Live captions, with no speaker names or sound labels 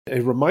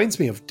It reminds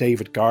me of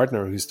David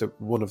Gardner, who's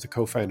one of the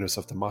co-founders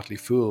of The Motley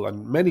Fool,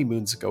 and many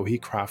moons ago he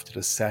crafted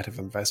a set of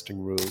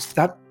investing rules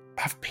that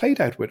have played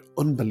out with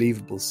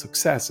unbelievable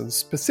success. And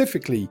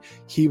specifically,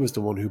 he was the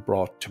one who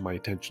brought to my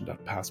attention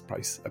that past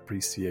price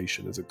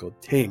appreciation is a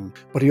good thing.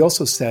 But he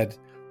also said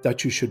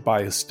that you should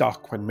buy a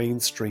stock when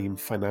mainstream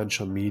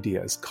financial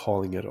media is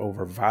calling it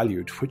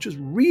overvalued, which is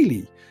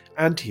really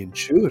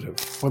anti-intuitive.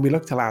 When we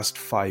look the last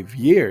 5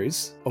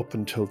 years, up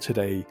until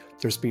today,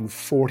 there's been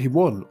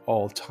 41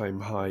 all-time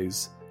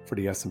highs for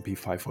the S&P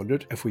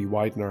 500. If we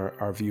widen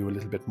our view a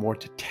little bit more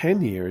to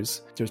 10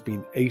 years, there's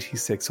been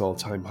 86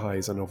 all-time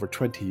highs, and over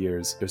 20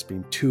 years, there's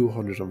been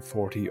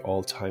 240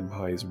 all-time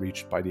highs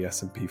reached by the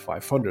S&P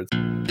 500.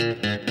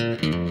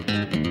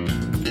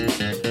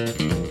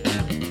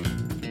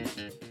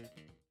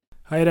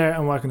 Hi there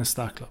and welcome to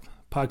Stock Club,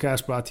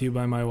 podcast brought to you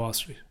by My Wall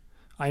Street.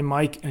 I'm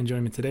Mike, and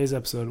joining me in today's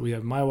episode, we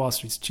have My Wall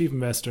Street's chief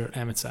investor,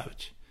 Emmett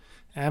Savage.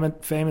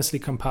 Emmett famously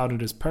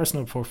compounded his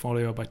personal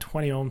portfolio by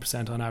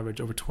 21% on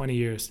average over 20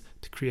 years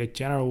to create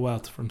general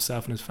wealth for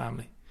himself and his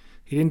family.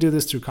 He didn't do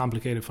this through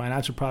complicated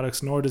financial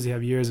products, nor does he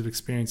have years of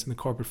experience in the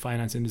corporate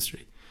finance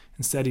industry.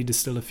 Instead, he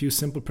distilled a few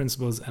simple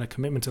principles and a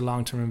commitment to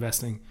long-term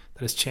investing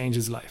that has changed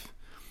his life.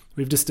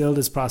 We've distilled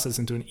this process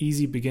into an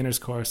easy beginner's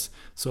course,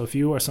 so if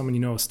you or someone you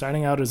know is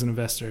starting out as an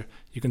investor,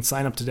 you can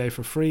sign up today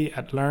for free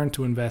at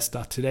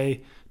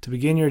learntoinvest.today to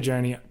begin your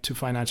journey to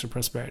financial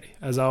prosperity.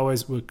 As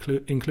always, we'll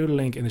include a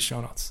link in the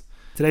show notes.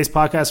 Today's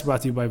podcast is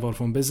brought to you by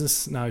Vodafone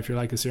Business. Now, if you're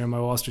like us here on My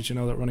Wall Street, you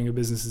know that running a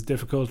business is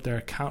difficult. There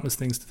are countless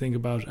things to think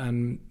about,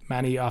 and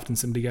many often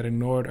simply get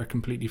ignored or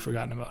completely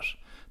forgotten about.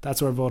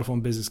 That's where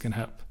Vodafone Business can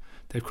help.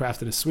 They've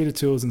crafted a suite of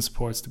tools and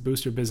supports to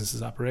boost your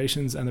business's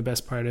operations, and the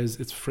best part is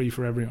it's free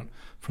for everyone.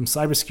 From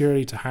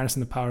cybersecurity to harnessing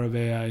the power of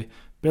AI,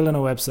 building a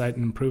website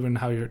and improving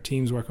how your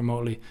teams work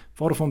remotely,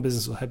 Vodafone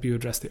Business will help you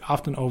address the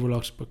often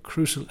overlooked but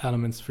crucial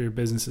elements for your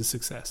business's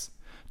success.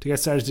 To get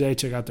started today,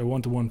 check out their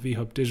one-to-one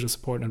VHub digital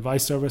support and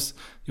advice service.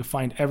 You'll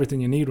find everything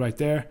you need right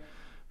there.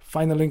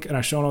 Find the link in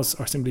our show notes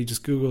or simply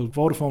just Google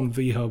Vodafone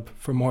VHub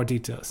for more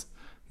details.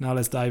 Now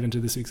let's dive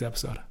into this week's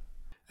episode.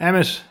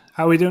 Emmett,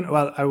 how are we doing?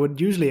 Well, I would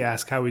usually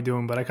ask how we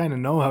doing, but I kind of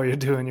know how you're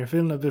doing. You're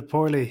feeling a bit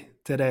poorly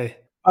today.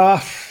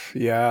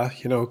 Yeah,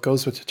 it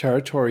goes with the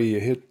territory. You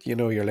hit,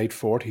 your late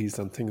 40s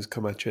and things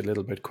come at you a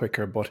little bit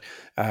quicker, but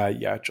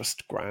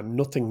just grand.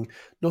 Nothing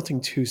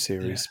too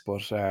serious,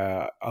 but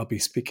I'll be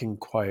speaking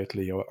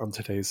quietly on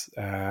today's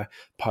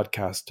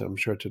podcast, I'm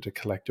sure to the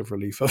collective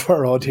relief of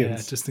our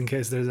audience. Yeah, just in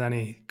case there's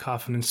any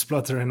coughing and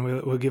spluttering,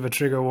 we'll give a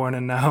trigger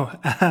warning now.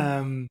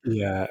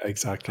 Yeah,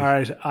 exactly. All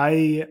right,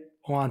 I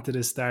wanted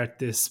to start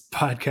this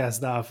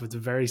podcast off with a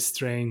very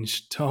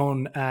strange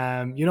tone.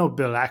 You know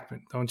Bill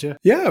Ackman, don't you?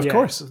 Yeah, of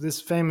course. So this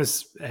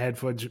famous hedge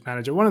fund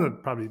manager, one of the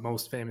probably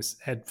most famous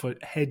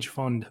hedge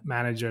fund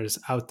managers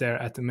out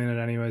there at the minute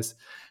anyways.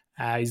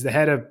 He's the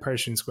head of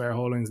Pershing Square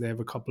Holdings. They have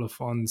a couple of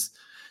funds.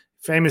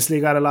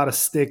 Famously got a lot of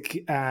stick.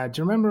 Do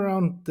you remember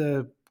around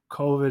the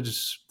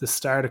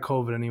start of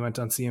COVID, and he went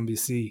on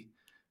CNBC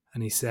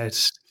and he said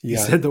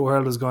the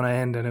world was going to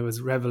end, and it was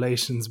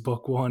Revelations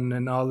book 1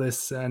 and all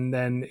this, and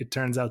then it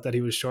turns out that he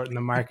was shorting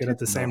the market at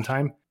the same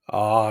time.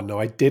 Oh, no,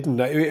 I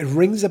didn't. It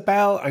rings a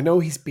bell. I know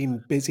he's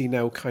been busy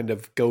now kind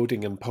of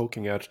goading and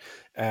poking at,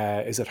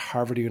 is it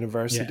Harvard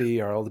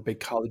University or all the big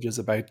colleges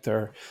about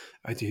their,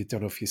 I don't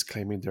know if he's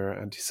claiming they're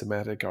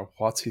anti-Semitic or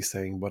what's he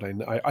saying, but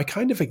I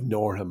kind of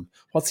ignore him.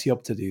 What's he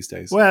up to these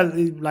days? Well,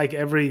 like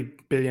every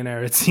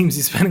billionaire, it seems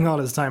he's spending all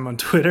his time on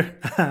Twitter,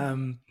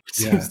 which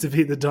seems to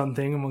be the done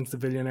thing amongst the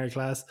billionaire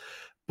class.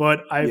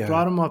 But I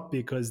brought him up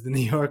because the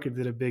New Yorker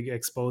did a big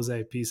expose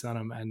piece on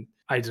him, and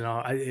I don't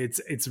know,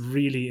 it's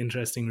really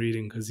interesting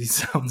reading because he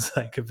sounds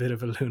like a bit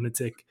of a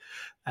lunatic.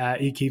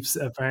 He keeps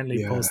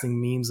apparently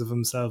posting memes of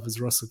himself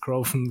as Russell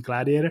Crowe from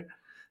Gladiator.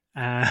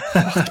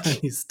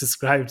 He's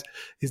described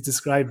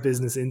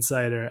Business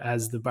Insider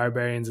as the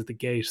barbarians at the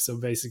gate. So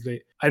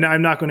basically,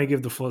 I'm not going to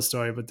give the full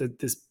story, but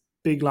this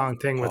big long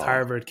thing with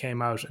Harvard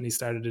came out, and he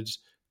started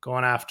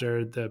going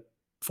after the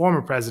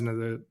former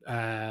president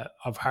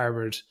of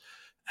Harvard.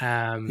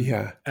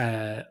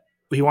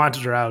 He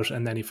wanted her out,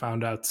 and then he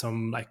found out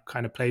some like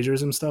kind of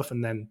plagiarism stuff,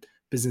 and then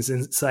Business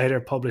Insider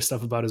published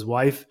stuff about his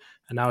wife,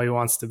 and now he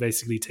wants to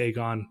basically take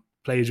on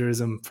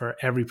plagiarism for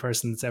every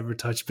person that's ever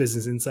touched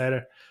Business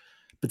Insider.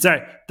 But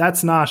sorry,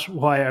 that's not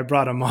why I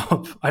brought him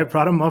up. I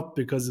brought him up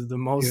because of the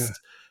most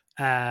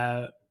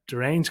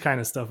deranged kind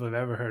of stuff I've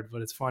ever heard,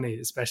 but it's funny,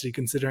 especially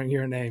considering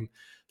your name.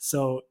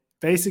 So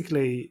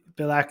basically,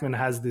 Bill Ackman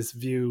has this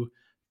view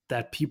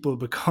that people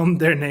become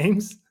their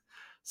names.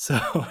 So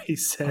he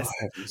says,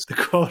 the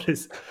quote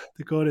is,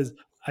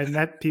 I've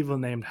met people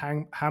named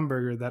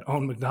Hamburger that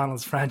own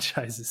McDonald's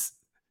franchises.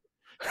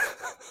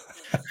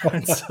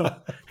 and so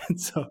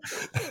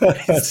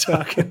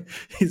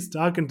he's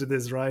talking to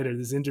this writer,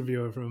 this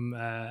interviewer from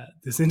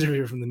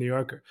the New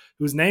Yorker,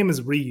 whose name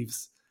is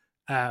Reeves,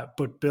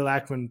 but Bill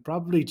Ackman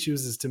probably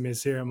chooses to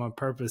mishear him on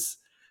purpose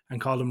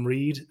and called him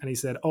Reed, and he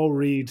said, "Oh,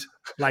 Reed,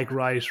 like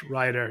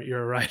writer,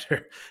 you're a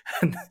writer."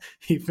 And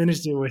he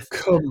finished it with,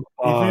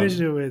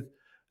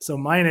 So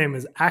my name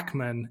is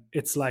Ackman.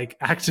 It's like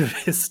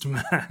activist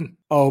man.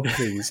 Oh,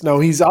 please.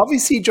 No, he's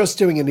obviously just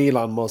doing an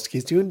Elon Musk.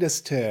 He's doing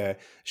this to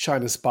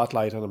shine a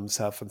spotlight on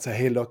himself and say,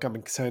 hey, look, I'm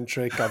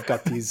eccentric. I've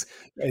got these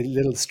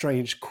little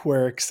strange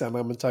quirks and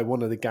I'm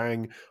one of the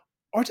gang.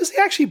 Or does he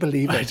actually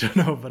believe I it? don't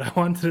know, but I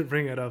wanted to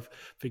bring it up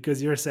because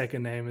your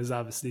second name is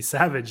obviously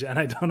Savage, and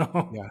I don't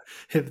know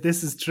if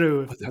this is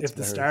true. If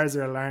the stars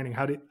are aligning,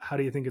 how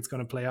do you think it's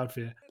going to play out for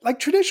you? Like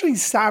traditionally,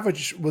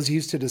 savage was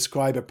used to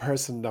describe a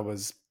person that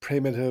was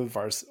primitive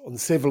or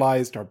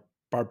uncivilized or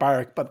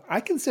barbaric, but I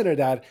consider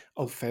that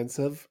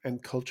offensive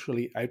and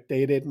culturally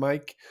outdated,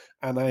 Mike,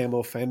 and I am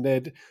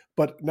offended.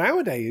 But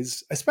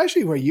nowadays,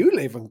 especially where you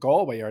live in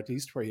Galway, or at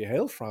least where you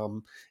hail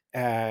from,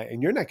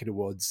 in your neck of the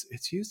woods,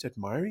 it's used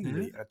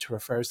admiringly to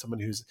refer to someone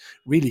who's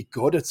really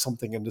good at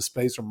something and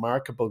displays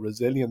remarkable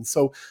resilience.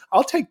 So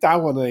I'll take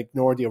that one and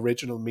ignore the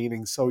original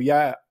meaning. So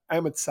yeah,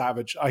 Emmett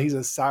Savage. Oh, he's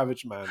a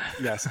savage man.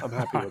 Yes, I'm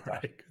happy with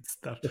that. Right, good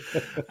stuff.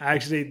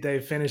 Actually, they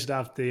finished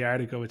off the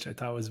article, which I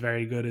thought was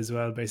very good as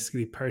well.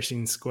 Basically,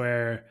 Pershing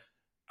Square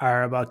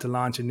are about to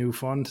launch a new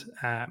fund.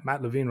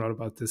 Matt Levine wrote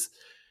about this.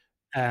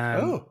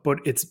 But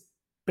it's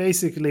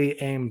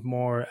basically aimed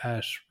more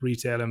at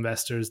retail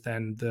investors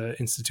than the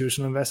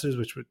institutional investors,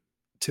 which would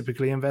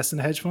typically invest in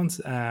hedge funds.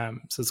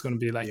 So it's going to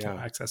be like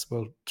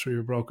accessible through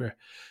your broker.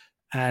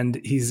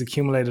 And he's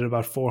accumulated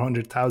about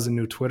 400,000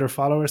 new Twitter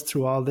followers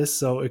through all this.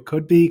 So it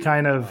could be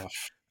kind of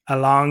a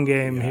long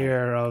game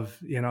here of,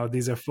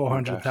 these are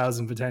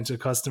 400,000 potential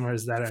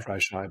customers that are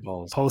fresh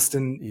eyeballs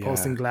posting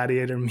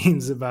gladiator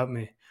memes about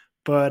me.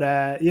 But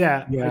I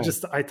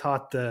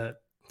thought the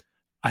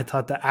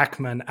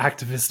Ackman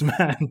activist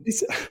man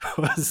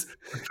was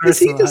a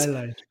personal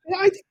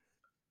highlight.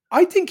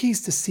 I think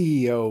he's the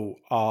CEO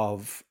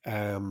of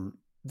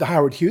the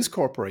Howard Hughes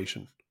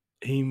Corporation.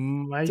 He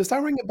might. Does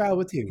that ring a bell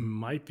with you?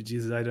 Might be.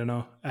 Jesus, I don't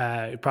know.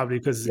 Probably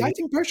because I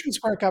think Pershing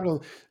Square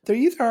Capital, they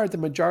either are the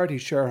majority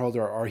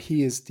shareholder or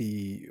he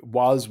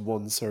was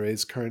once or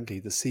is currently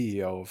the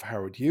CEO of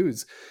Howard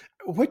Hughes,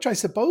 which I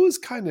suppose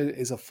kind of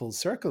is a full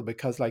circle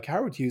because like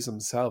Howard Hughes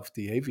himself,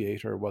 the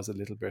aviator, was a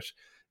little bit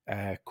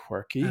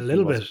quirky. A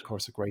little bit. Of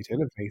course, a great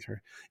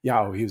innovator.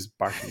 Yeah, he was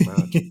barking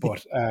mad,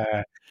 but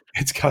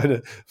it's kind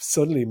of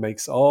suddenly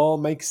makes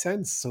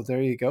sense. So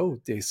there you go.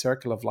 The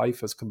circle of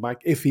life has come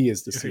back if he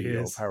is the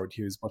CEO of Howard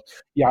Hughes. But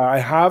yeah, I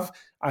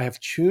have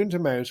tuned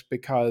him out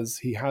because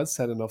he has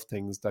said enough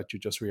things that you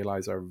just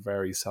realize are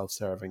very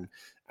self-serving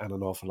and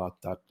an awful lot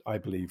that I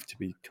believe to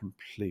be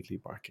completely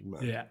barking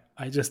mad. Yeah,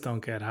 I just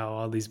don't get how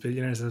all these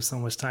billionaires have so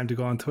much time to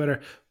go on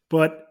Twitter.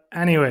 But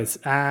anyways,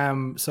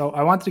 so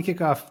I wanted to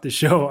kick off the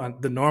show,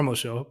 on the normal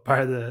show,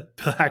 part of the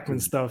Bill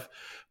Ackman stuff,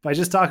 by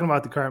just talking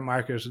about the current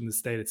market and the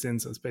state it's in.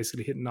 So it's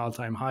basically hitting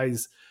all-time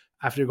highs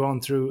after it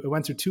went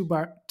through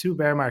two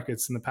bear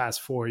markets in the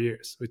past 4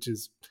 years, which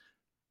is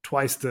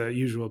twice the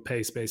usual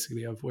pace,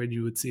 basically, of when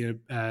you would see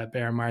a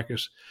bear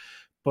market.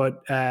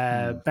 But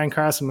Ben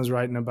Carson was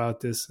writing about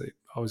this. I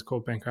always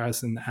quote Ben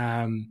Carson.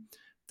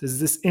 There's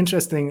this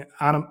interesting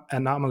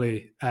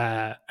anomaly,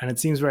 and it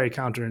seems very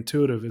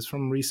counterintuitive. It's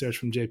from research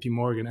from JP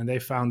Morgan, and they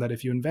found that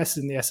if you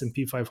invested in the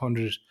S&P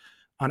 500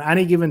 on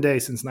any given day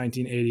since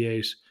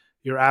 1988,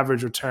 your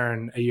average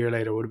return a year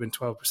later would have been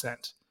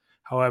 12%.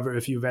 However,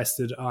 if you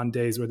invested on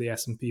days where the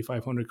S&P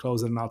 500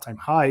 closed at an all-time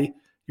high,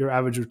 your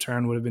average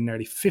return would have been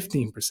nearly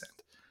 15%. So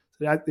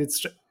that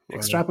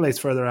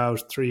extrapolates further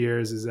out. 3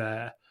 years is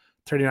 39%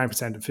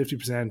 and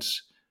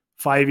 50%.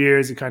 5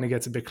 years, it kind of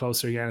gets a bit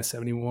closer again at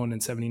 71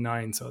 and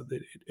 79. So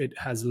it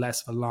has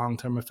less of a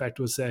long-term effect,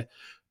 we'll say.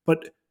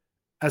 But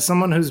as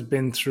someone who's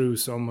been through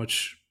so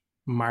much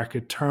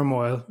market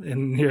turmoil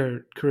in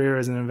your career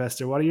as an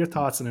investor, what are your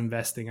thoughts on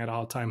investing at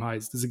all-time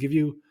highs? Does it give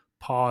you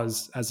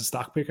pause as a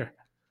stock picker?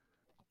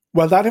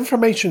 Well, that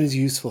information is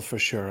useful for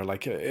sure.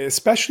 Like,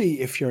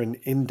 especially if you're an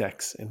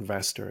index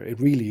investor,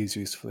 it really is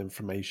useful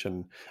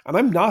information. And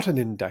I'm not an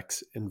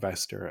index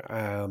investor.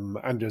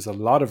 And there's a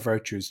lot of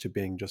virtues to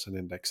being just an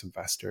index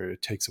investor.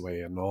 It takes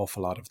away an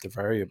awful lot of the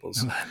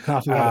variables. An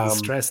awful lot of the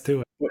stress too,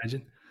 I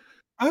imagine.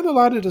 And a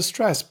lot of the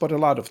stress, but a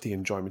lot of the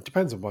enjoyment.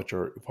 Depends on what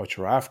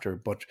you're after.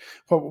 But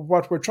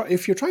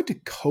if you're trying to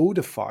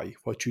codify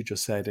what you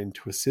just said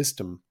into a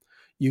system,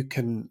 you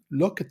can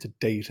look at the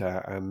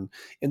data, and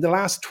in the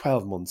last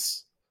 12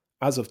 months,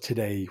 as of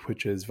today,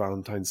 which is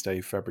Valentine's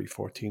Day, February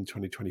 14,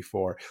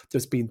 2024,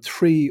 there's been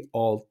 3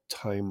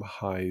 all-time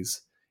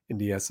highs in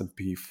the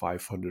S&P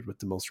 500, with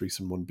the most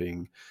recent one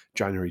being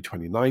January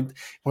 29th.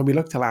 When we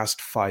look at the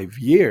last 5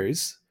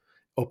 years,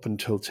 up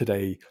until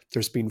today,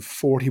 there's been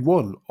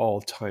 41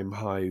 all-time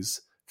highs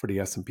for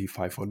the S&P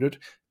 500.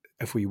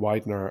 If we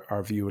widen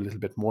our view a little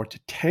bit more to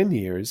 10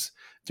 years,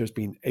 there's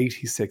been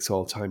 86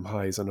 all-time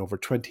highs, and over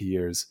 20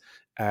 years,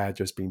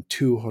 there's been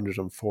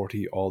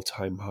 240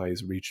 all-time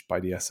highs reached by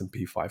the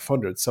S&P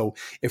 500. So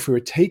if we were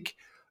to take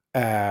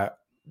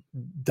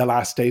the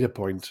last data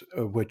point,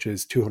 which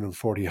is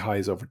 240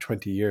 highs over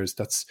 20 years,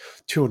 that's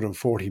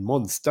 240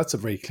 months. That's a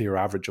very clear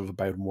average of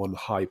about 1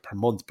 high per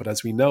month. But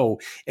as we know,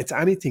 it's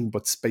anything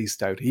but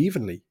spaced out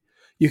evenly.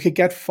 You could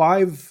get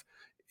 5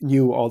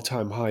 new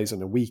all-time highs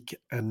in a week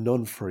and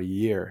none for a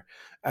year.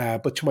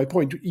 But to my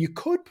point, you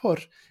could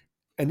put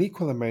an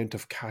equal amount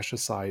of cash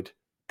aside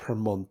per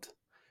month,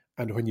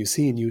 and when you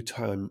see a new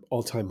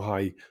all-time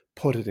high,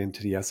 put it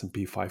into the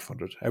S&P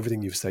 500,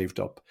 everything you've saved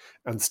up,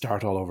 and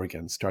start all over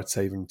again. Start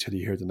saving till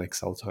you hear the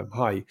next all-time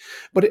high.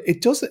 But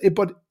it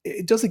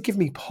doesn't give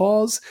me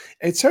pause.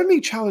 It certainly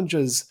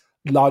challenges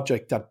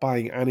logic that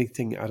buying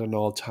anything at an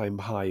all-time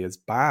high is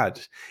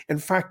bad. In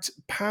fact,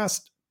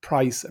 past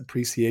price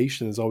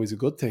appreciation is always a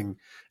good thing,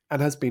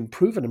 and has been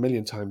proven a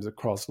million times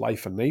across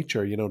life and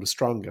nature. The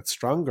strong get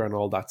stronger and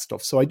all that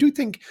stuff. So I do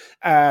think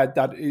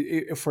that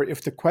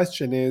if the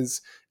question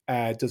is,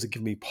 does it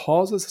give me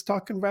pause as a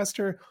stock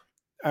investor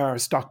or a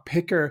stock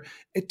picker?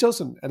 It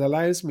doesn't. It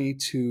allows me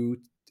to,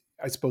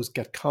 I suppose,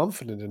 get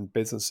confident in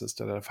businesses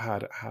that have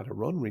had a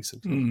run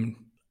recently.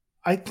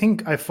 I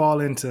think I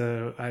fall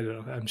into, I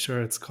don't know, I'm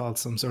sure it's called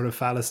some sort of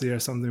fallacy or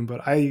something,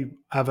 but I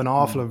have an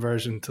awful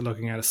aversion to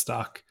looking at a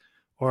stock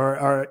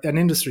or an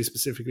industry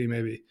specifically,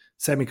 maybe.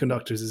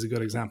 Semiconductors is a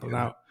good example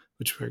now,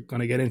 which we're going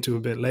to get into a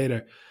bit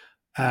later.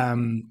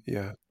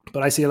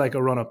 But I see like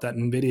a run up that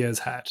Nvidia has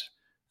had,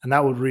 and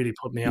that would really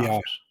put me off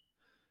it.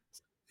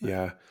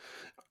 Yeah.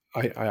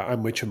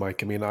 I'm with you,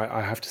 Mike. I mean,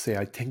 I have to say,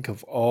 I think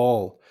of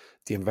all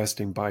the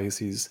investing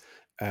biases,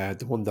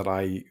 the one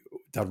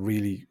that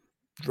really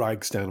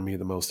drags down on me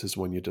the most is the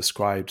one you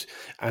described.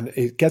 And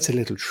it gets a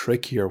little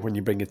trickier when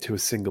you bring it to a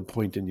single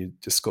point and you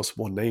discuss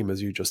one name,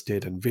 as you just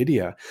did,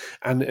 NVIDIA.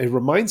 And it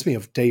reminds me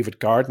of David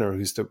Gardner,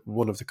 who's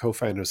one of the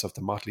co-founders of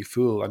the Motley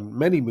Fool. And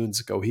many moons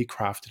ago, he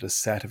crafted a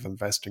set of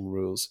investing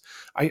rules.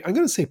 I'm going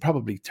to say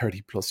probably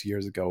 30 plus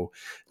years ago,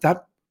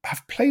 that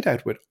have played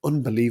out with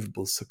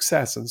unbelievable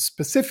success. And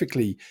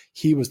specifically,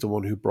 he was the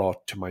one who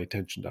brought to my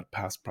attention that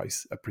past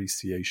price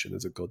appreciation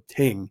is a good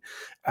thing.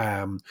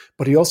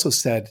 But he also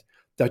said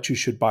that you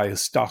should buy a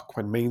stock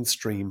when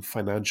mainstream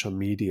financial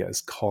media is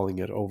calling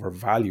it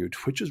overvalued,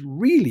 which is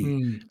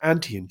really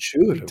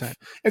anti-intuitive.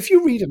 If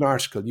you read an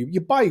article,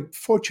 you buy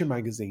Fortune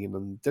magazine,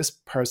 and this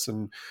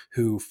person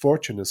who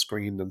Fortune has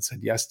screened and said,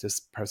 yes, this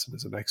person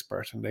is an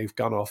expert, and they've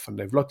gone off and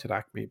they've looked at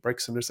Acme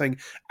Bricks and they're saying,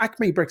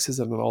 Acme Bricks is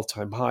at an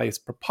all-time high, it's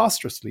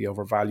preposterously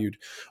overvalued.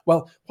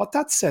 Well, what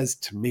that says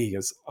to me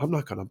is, I'm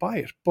not going to buy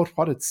it. But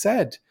what it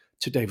said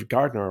to David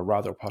Gardner, or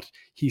rather what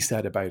he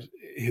said about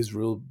his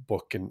rule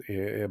book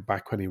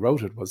back when he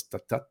wrote it, was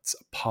that that's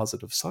a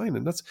positive sign.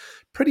 And that's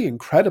pretty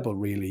incredible,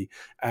 really.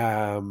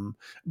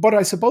 But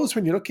I suppose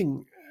when you're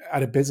looking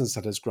at a business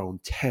that has grown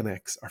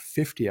 10x or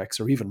 50x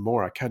or even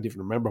more, I can't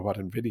even remember what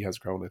NVIDIA has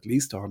grown, at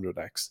least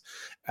 100x,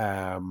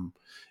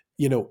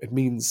 it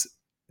means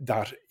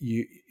that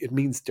it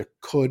means there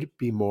could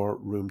be more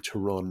room to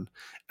run.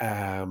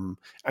 And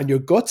your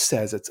gut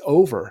says it's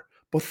over.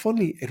 But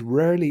funnily, it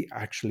rarely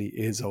actually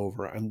is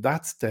over. And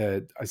that's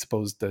I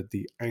suppose,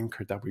 the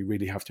anchor that we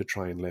really have to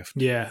try and lift.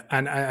 Yeah.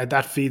 And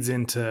that feeds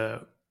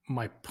into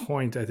my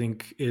point, I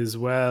think, as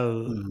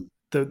well.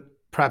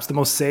 Perhaps the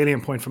most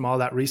salient point from all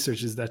that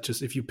research is that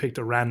just if you picked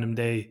a random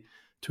day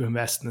to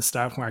invest in the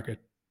stock market,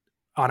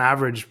 on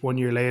average, 1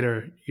 year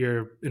later,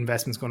 your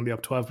investment's going to be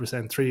up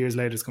 12%. 3 years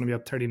later, it's going to be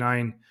up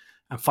 39%.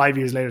 And 5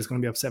 years later, it's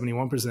going to be up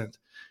 71%.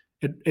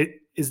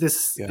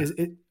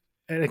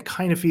 And it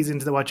kind of feeds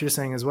into what you're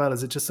saying as well.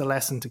 Is it just a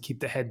lesson to keep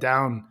the head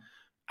down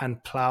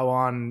and plow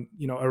on,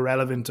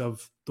 irrelevant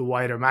of the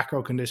wider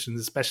macro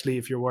conditions, especially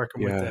if you're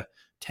working with a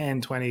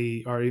 10,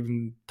 20, or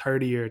even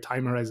 30-year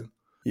time horizon?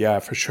 Yeah,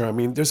 for sure. I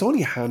mean, there's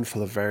only a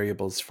handful of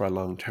variables for a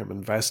long-term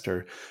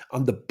investor.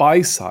 On the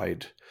buy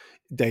side,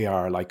 they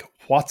are like,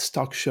 what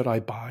stock should I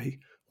buy?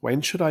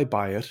 When should I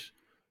buy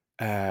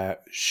it?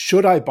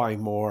 Should I buy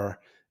more?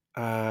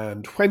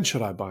 And when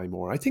should I buy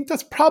more? I think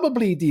that's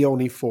probably the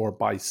only 4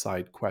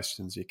 buy-side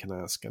questions you can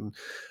ask. And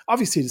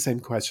obviously the same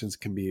questions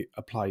can be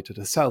applied to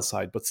the sell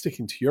side. But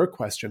sticking to your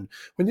question,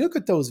 when you look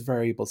at those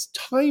variables,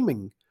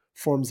 timing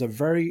forms a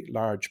very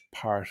large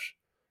part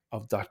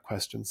of that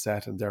question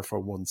set, and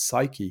therefore one's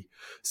psyche.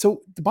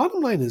 So the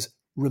bottom line is,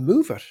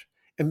 remove it.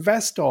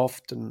 Invest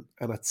often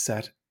and at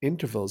set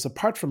intervals.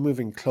 Apart from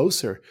moving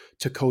closer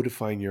to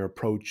codifying your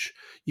approach,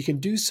 you can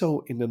do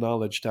so in the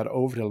knowledge that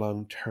over the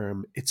long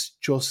term, it's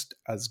just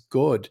as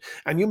good.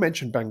 And you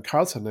mentioned Ben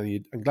Carlson,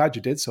 and I'm glad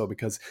you did so,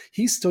 because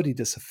he studied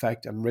this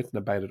effect and written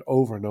about it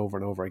over and over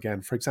and over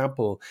again. For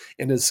example,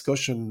 in a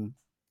discussion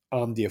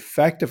on the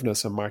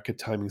effectiveness of market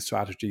timing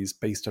strategies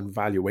based on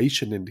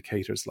valuation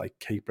indicators like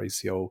CAPE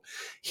ratio,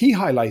 he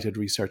highlighted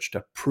research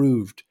that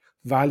proved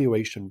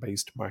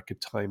valuation-based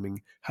market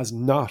timing has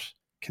not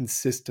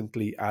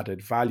consistently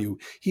added value.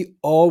 He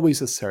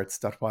always asserts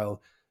that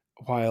while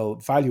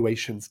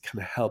valuations can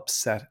help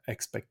set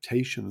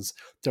expectations,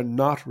 they're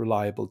not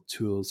reliable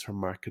tools for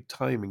market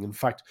timing. In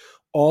fact,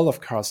 all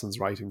of Carlson's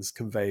writings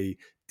convey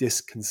this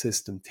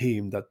consistent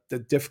theme, that the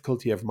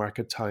difficulty of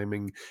market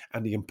timing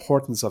and the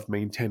importance of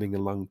maintaining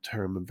a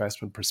long-term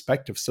investment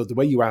perspective. So the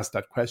way you asked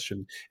that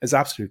question is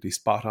absolutely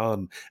spot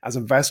on. As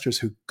investors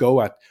who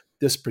go at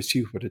this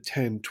pursuit with a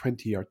 10,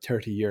 20, or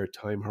 30-year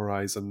time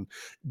horizon,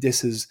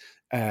 this is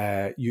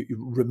You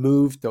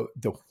remove the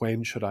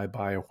when should I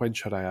buy or when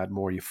should I add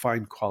more. You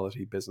find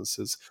quality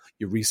businesses,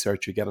 you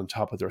research, you get on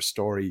top of their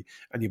story,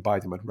 and you buy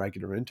them at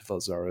regular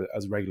intervals or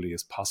as regularly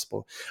as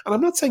possible. And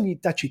I'm not saying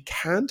that you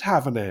can't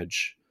have an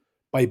edge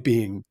by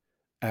being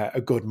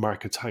a good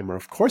market timer.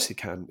 Of course you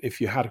can.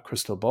 If you had a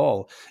crystal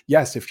ball,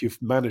 yes, if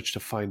you've managed to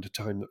find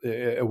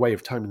a way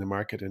of timing the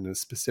market in a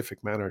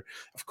specific manner,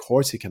 of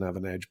course you can have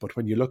an edge. But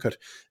when you look at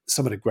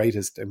some of the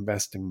greatest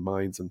investing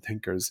minds and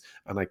thinkers,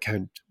 and I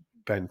count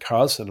Ben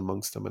Carlson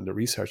amongst them and the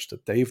research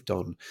that they've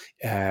done,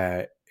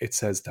 it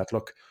says that,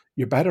 look,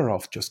 you're better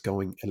off just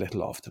going a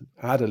little often,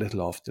 add a little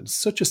often. It's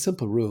such a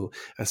simple rule.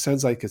 It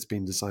sounds like it's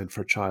been designed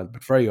for a child,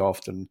 but very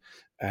often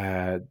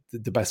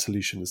the best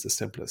solution is the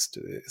simplest.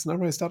 Isn't that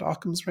right? Is that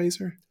Occam's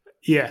razor?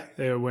 Yeah,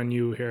 when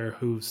you hear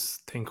hooves,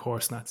 think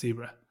horse, not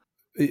zebra.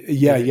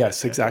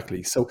 Yes,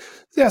 exactly. So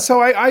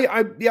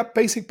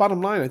basic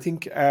bottom line. I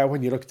think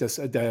when you look at this,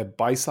 the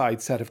buy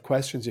side set of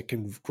questions, you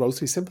can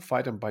grossly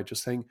simplify them by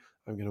just saying,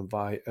 I'm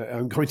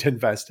going to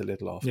invest a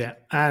little often. Yeah,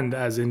 and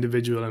as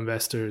individual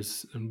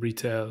investors and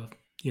retail,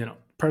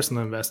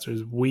 personal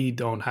investors, we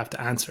don't have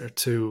to answer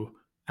to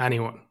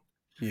anyone.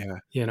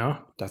 Yeah,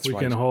 that's we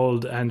can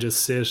hold and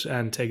just sit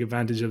and take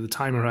advantage of the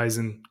time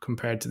horizon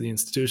compared to the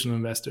institutional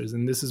investors.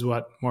 And this is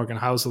what Morgan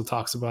Housel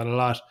talks about a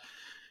lot.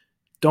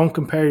 Don't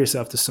compare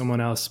yourself to someone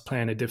else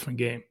playing a different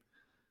game.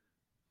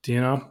 Do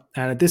you know?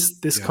 And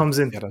this comes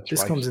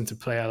into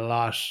play a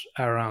lot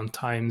around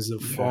times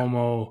of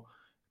FOMO.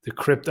 The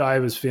crypto, I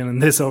was feeling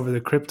this over the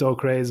crypto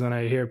craze when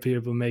I hear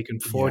people making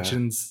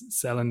fortunes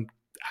selling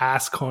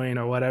ass coin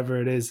or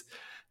whatever it is.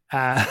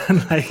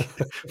 And like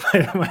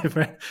my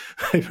friend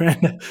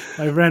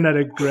had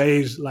a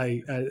great,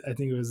 like, I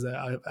think it was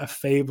a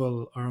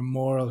fable or a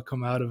moral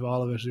come out of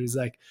all of it. He was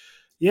like,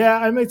 yeah,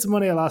 I made some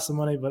money, I lost some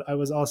money, but I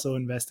was also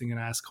investing in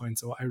ass coin.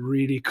 So I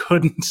really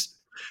couldn't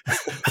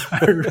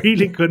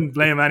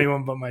blame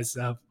anyone but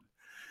myself.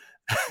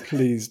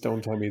 Please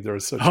don't tell me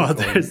there's such a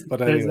thing.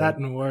 There's that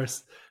and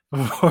worse.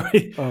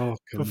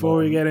 Before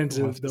we get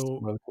into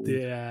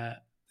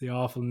the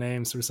awful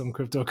names for some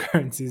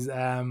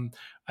cryptocurrencies,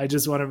 I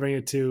just want to bring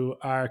it to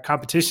our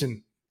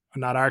competition,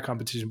 not our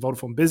competition,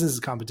 Vodafone Business's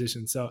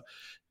competition. So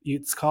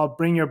it's called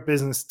Bring Your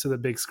Business to the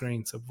Big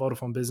Screen. So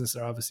Vodafone Business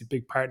are obviously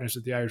big partners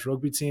with the Irish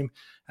rugby team,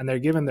 and they're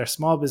giving their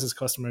small business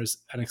customers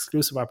an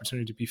exclusive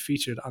opportunity to be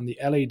featured on the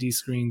LED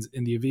screens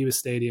in the Aviva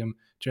Stadium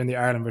during the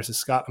Ireland versus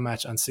Scotland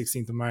match on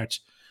 16th of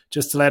March.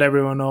 Just to let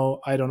everyone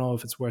know, I don't know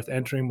if it's worth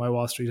entering. My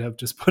Wall Street have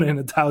just put in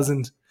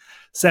 1,000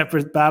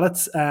 separate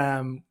ballots,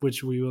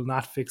 which we will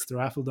not fix the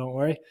raffle, don't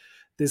worry.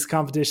 This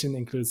competition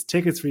includes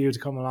tickets for you to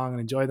come along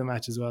and enjoy the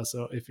match as well.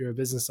 So if you're a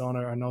business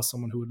owner or know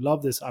someone who would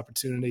love this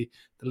opportunity,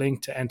 the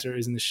link to enter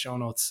is in the show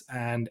notes,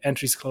 and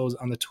entries close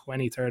on the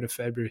 23rd of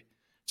February.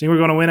 Do you think we're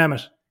going to win,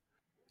 Emmett?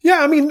 Yeah,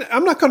 I mean,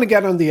 I'm not going to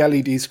get on the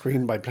LED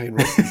screen by playing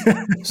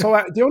rugby.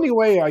 So the only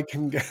way I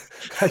can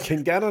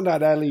get on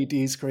that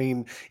LED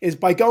screen is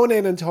by going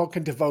in and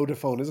talking to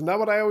Vodafone. Isn't that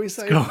what I always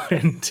say? Go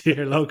into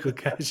your local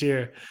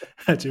cashier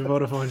at your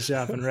Vodafone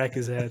shop and wreck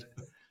his head.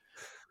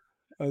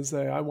 I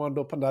say, I wound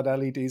up on that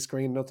LED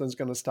screen. Nothing's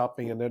going to stop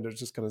me, and then they're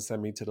just going to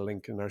send me to the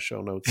link in our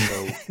show notes.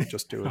 So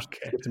just do it.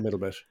 Okay. Get the middle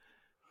bit.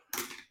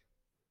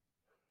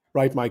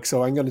 Right, Mike.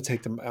 So I'm going to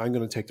take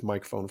the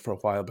microphone for a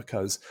while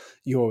because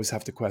you always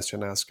have the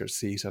question asker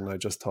seat, and I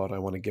just thought I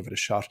want to give it a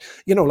shot.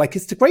 Like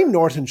it's the Graham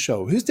Norton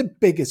show. Who's the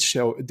biggest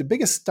show? The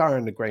biggest star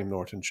in the Graham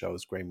Norton show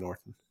is Graham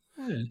Norton.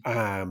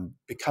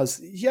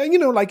 Because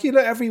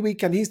every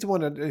weekend he's the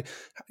one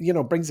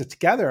that brings it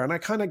together, and I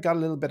kind of got a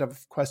little bit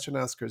of question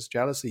askers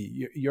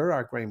jealousy. You're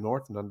our Graham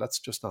Norton, and that's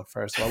just not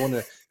fair. So I want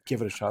to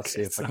give it a shot,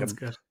 see if I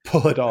can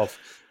pull it off.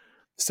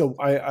 So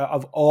I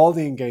of all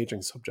the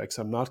engaging subjects,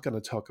 I'm not going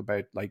to talk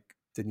about like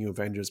the new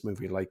Avengers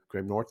movie like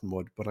Graham Norton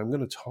would, but I'm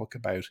going to talk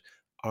about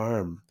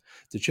ARM,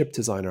 the chip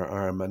designer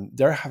ARM, and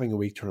they're having a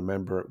week to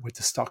remember with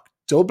the stock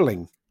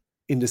doubling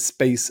in the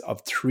space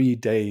of 3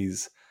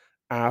 days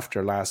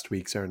after last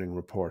week's earning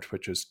report,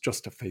 which is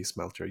just a face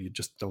melter. You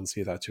just don't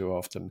see that too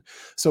often.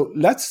 So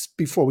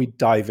before we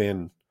dive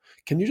in,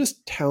 can you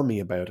just tell me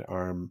about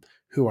ARM?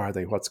 Who are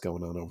they? What's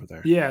going on over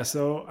there? Yeah,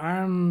 so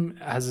ARM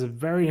has a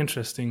very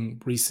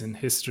interesting recent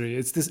history.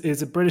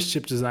 It's a British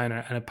chip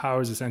designer, and it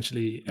powers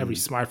essentially every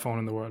smartphone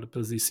in the world. It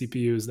builds these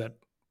CPUs that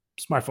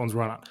smartphones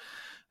run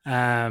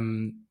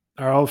on.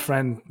 Our old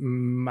friend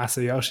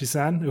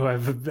Masayoshi-san, who I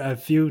have a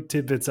few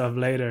tidbits of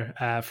later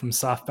from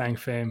SoftBank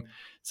fame.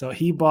 So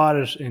he bought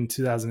it in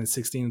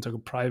 2016 and took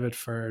it private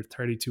for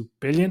 $32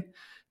 billion.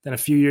 Then a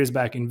few years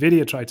back,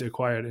 NVIDIA tried to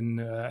acquire it in,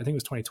 I think it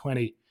was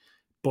 2020,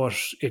 but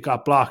it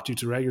got blocked due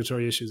to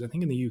regulatory issues, I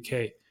think in the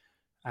UK.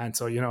 And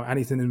so,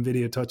 anything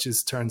NVIDIA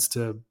touches turns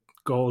to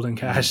gold and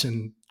cash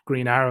and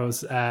green arrows.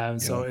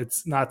 So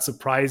it's not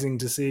surprising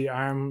to see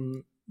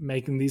ARM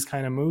making these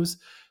kind of moves.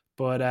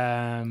 But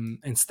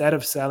instead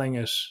of selling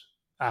it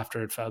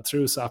after it fell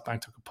through,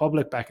 SoftBank took it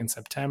public back in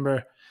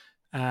September.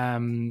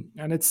 And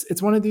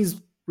it's one of these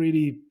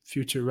really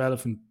future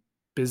relevant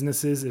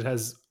businesses. It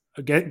has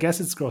Guess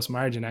its gross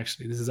margin,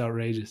 actually. This is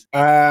outrageous.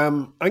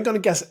 I'm going to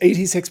guess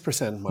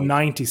 86%, Mike.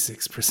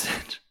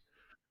 96%.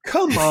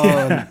 Come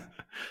on. Yeah.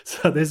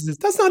 So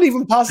that's not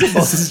even possible.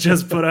 This is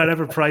just put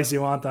whatever price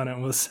you want on it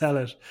and we'll sell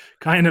it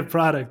kind of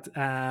product.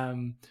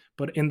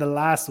 But in the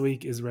last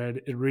week is where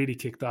it really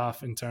kicked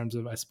off in terms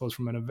of, I suppose,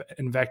 from an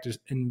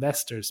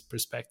investor's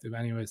perspective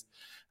anyways.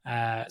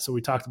 So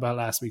we talked about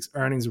last week's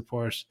earnings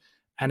report,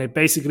 and it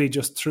basically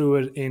just threw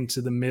it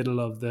into the middle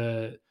of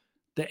the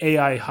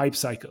AI hype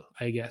cycle,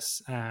 I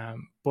guess.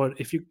 But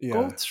if you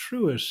go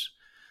through it,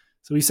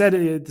 so we said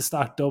the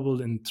stock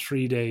doubled in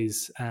 3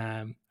 days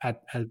at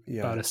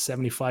about a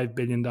 $75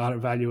 billion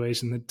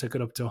valuation that took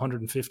it up to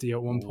 150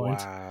 at one point.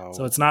 Wow.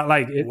 So it's not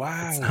like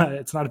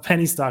it's not a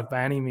penny stock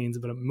by any means,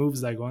 but it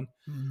moves like one.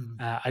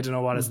 I don't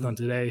know what it's done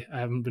today. I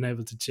haven't been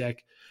able to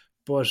check.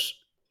 But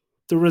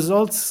the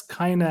results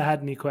kind of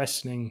had me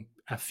questioning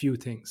a few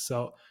things.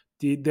 So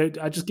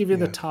I just give you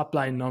the top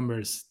line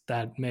numbers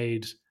that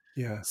made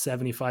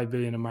 75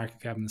 billion in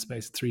market cap in the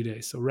space of 3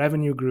 days. So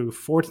revenue grew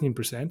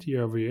 14%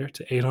 year over year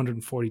to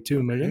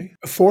 842 million.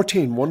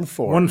 14. Well,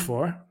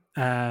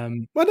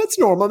 that's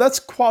normal. That's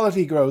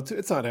quality growth.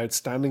 It's not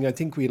outstanding. I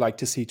think we like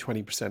to see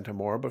 20% or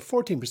more, but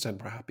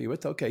 14% we're happy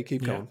with. Okay,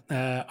 keep going.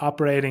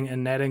 Operating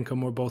and net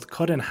income were both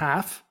cut in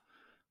half,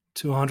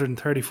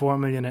 234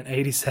 million and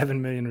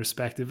 87 million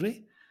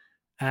respectively.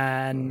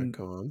 And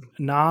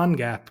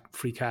non-GAAP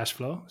free cash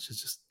flow, which is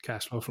just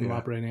cash flow from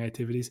operating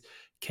activities,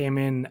 came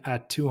in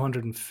at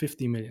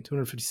 250 million,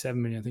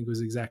 257 million, I think was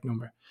the exact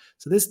number.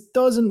 So this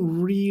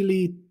doesn't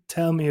really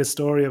tell me a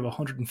story of a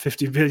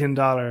 $150 billion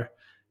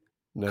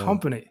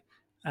company.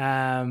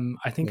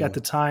 I think at the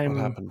time,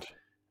 what happened?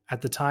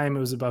 At the time, it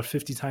was about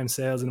 50 times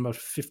sales and about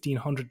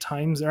 1,500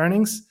 times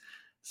earnings.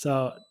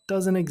 So it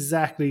doesn't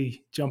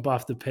exactly jump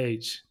off the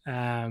page.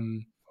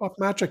 What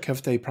magic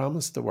have they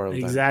promised the world?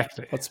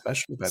 Exactly. What's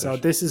special about it? So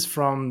this is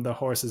from the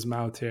horse's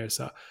mouth here.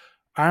 So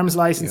ARM's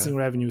licensing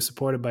revenue is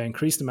supported by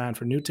increased demand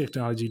for new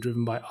technology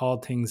driven by all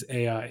things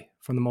AI.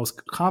 From the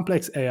most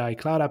complex AI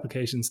cloud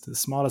applications to the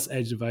smallest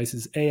edge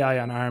devices, AI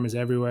on ARM is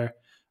everywhere.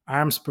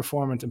 ARM's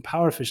performant and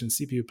power-efficient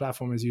CPU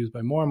platform is used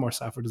by more and more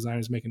software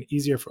designers, making it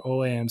easier for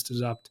OEMs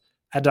to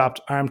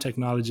adopt ARM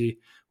technology,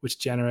 which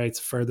generates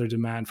further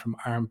demand from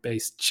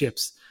ARM-based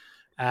chips.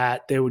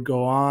 They would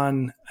go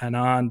on and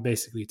on,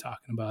 basically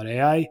talking about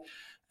AI.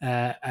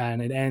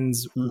 And it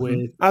ends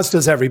with... As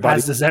does everybody.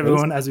 As does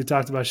everyone, as we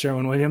talked about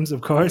Sherwin-Williams,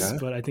 of course.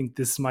 But I think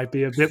this might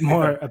be a bit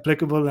more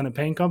applicable than a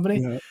paint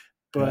company.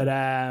 But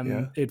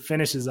it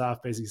finishes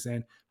off basically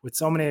saying, with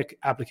so many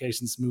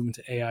applications moving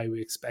to AI, we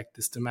expect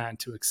this demand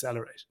to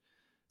accelerate.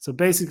 So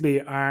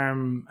basically,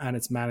 ARM and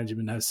its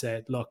management have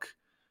said, look,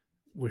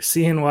 we're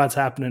seeing what's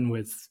happening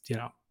with,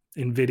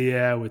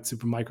 NVIDIA, with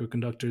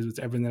supermicroconductors, with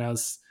everything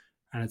else.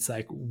 And it's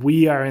like,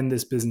 we are in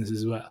this business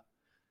as well.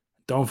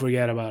 Don't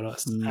forget about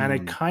us. And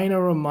it kind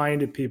of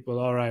reminded people,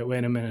 all right,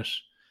 wait a minute.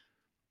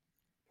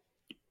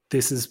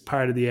 This is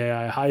part of the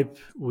AI hype.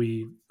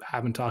 We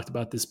haven't talked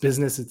about this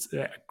business. It's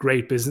a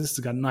great business. It's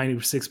got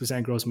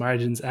 96% gross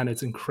margins, and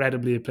it's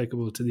incredibly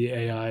applicable to the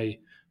AI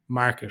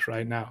market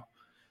right now.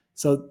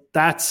 So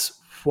that's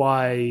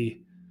why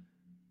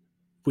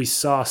we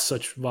saw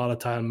such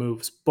volatile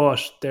moves.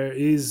 But there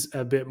is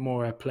a bit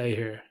more at play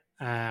here,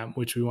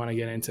 which we want to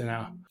get into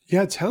now.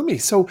 Yeah, tell me.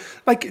 So,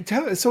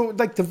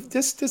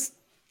 this.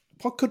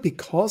 What could be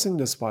causing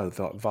this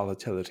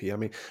volatility? I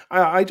mean,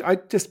 I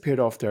disappeared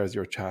off there as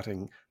you're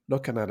chatting,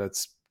 looking at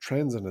its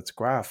trends and its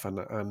graph,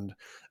 and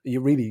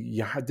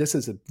this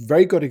is a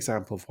very good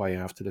example of why you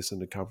have to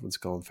listen to conference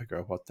call and figure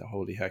out what the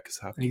holy heck is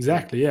happening.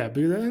 Exactly, yeah.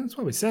 But that's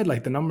what we said.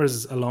 Like, the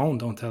numbers alone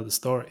don't tell the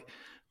story,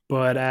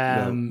 but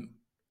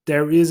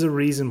there is a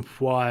reason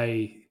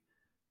why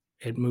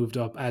it moved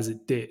up as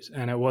it did,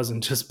 and it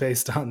wasn't just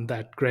based on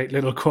that great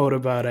little quote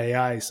about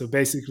AI. So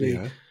basically.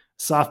 Yeah.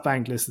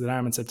 SoftBank listed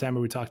ARM in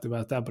September. We talked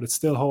about that, but it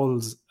still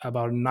holds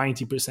about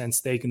 90%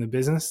 stake in the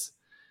business.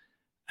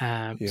 So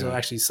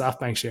actually,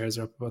 SoftBank shares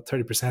are up about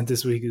 30%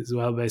 this week as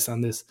well, based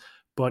on this.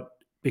 But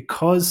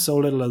because so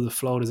little of the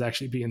float is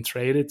actually being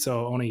traded,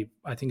 so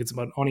I think it's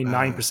about only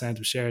 9%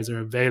 of shares are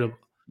available.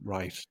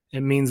 Right.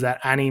 It means that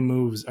any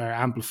moves are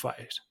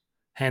amplified.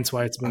 Hence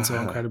why it's been so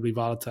incredibly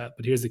volatile.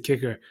 But here's the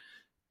kicker: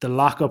 the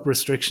lockup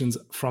restrictions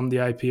from the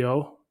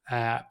IPO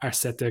are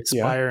set to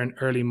expire in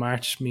early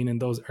March, meaning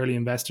those early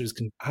investors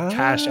can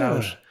cash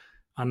out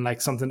on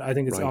like something. I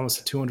think it's almost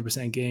a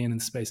 200% gain in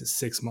the space of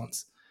 6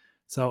 months.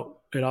 So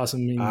it also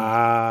means,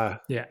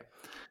 ouch.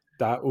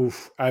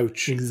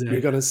 Exactly.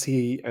 You're going to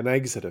see an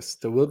exodus.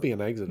 There will be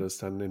an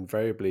exodus, and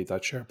invariably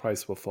that share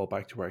price will fall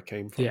back to where it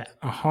came from. Yeah,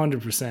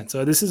 100%.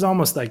 So this is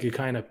almost like a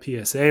kind of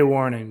PSA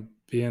warning,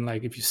 being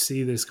like, if you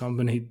see this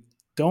company,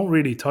 don't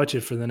really touch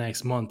it for the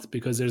next month,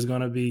 because there's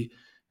going to be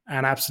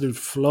an absolute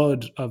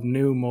flood of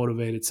new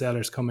motivated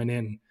sellers coming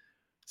in,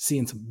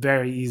 seeing some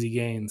very easy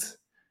gains.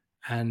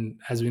 And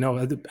as we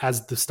know,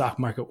 as the stock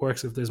market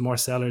works, if there's more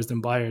sellers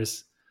than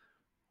buyers,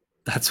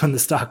 that's when the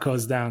stock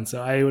goes down.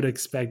 So I would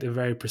expect a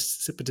very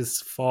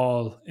precipitous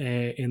fall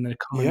in the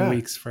coming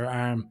weeks for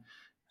ARM.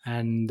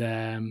 And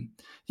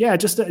yeah,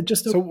 just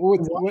So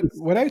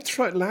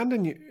without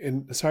landing you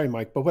in, sorry,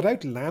 Mike, but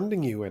without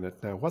landing you in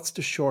it now, what's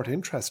the short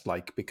interest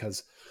like?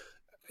 Because,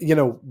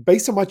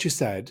 based on what you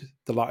said,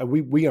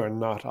 we are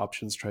not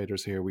options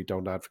traders here. We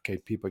don't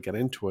advocate people get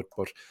into it,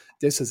 but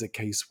this is a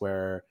case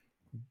where,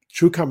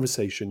 through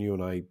conversation, you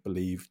and I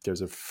believe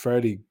there's a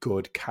fairly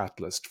good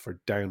catalyst for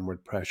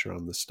downward pressure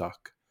on the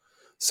stock.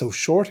 So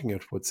shorting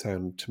it would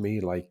sound to me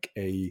like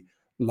a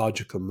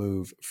logical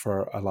move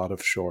for a lot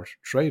of short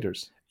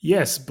traders.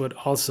 Yes, but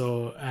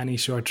also any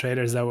short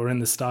traders that were in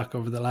the stock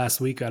over the last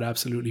week got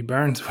absolutely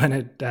burned when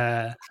it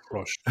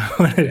Crushed.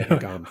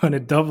 when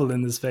it doubled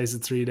in the space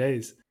of 3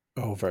 days.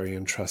 Oh, very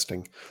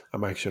interesting.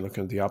 I'm actually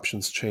looking at the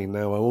options chain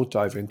now. I won't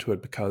dive into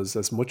it because,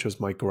 as much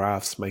as my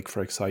graphs make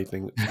for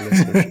exciting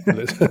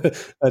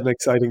an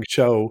exciting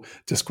show,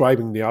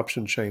 describing the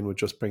option chain would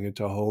just bring it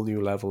to a whole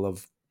new level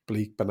of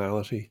bleak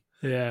banality.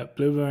 Yeah,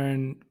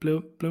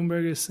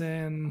 Bloomberg is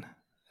saying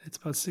it's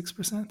about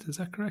 6%. Is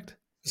that correct?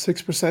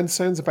 6%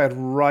 sounds about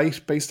right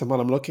based on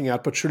what I'm looking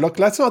at. But sure, look,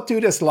 let's not do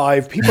this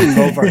live. People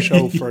love our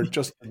show for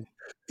just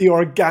the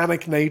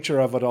organic nature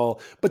of it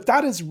all. But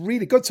that is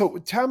really good. So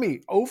tell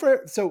me,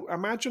 so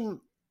imagine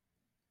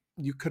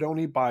you could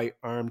only buy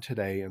ARM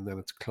today and then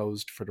it's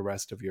closed for the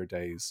rest of your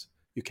days.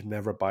 You can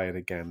never buy it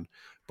again.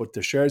 But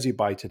the shares you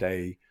buy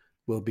today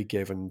will be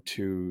given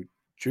to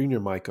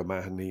Junior Mike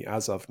O'Mahony,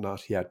 as of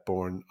not yet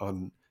born,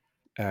 on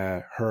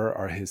her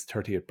or his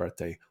 30th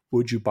birthday.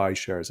 Would you buy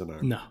shares in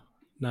ARM? No,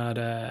 not.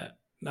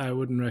 I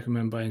wouldn't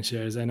recommend buying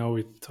shares. I know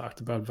we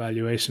talked about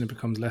valuation; it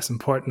becomes less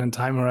important in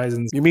time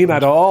horizons. You mean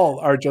at all,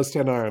 or just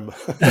in ARM?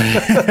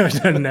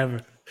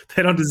 Never.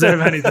 They don't deserve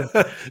anything.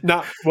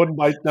 Wouldn't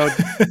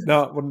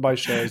buy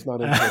shares.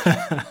 Not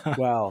interested.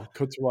 Well,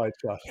 cut to right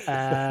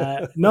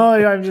shot. No,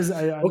 I'm just.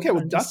 Okay,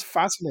 well, that's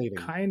fascinating.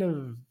 Kind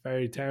of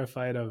very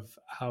terrified of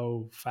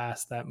how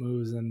fast that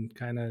moves, and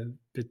kind of a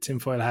bit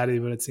tinfoil hatty,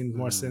 but it seems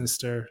more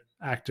sinister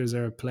actors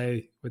are at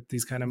play with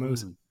these kind of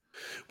moves.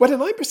 Well, a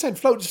 9%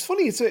 float, it's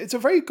funny, it's a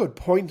very good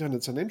point, and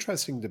it's an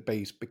interesting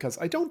debate, because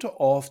I don't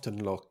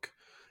often look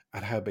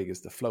at how big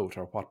is the float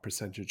or what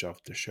percentage of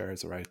the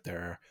shares are out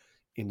there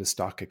in the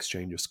stock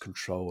exchange's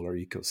control or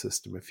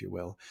ecosystem, if you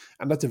will.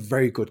 And that's a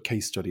very good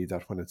case study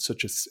that when it's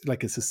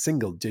it's a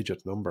single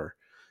digit number,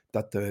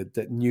 that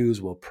the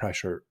news will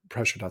pressure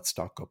that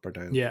stock up or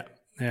down. Yeah,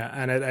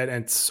 and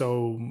it's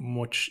so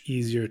much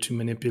easier to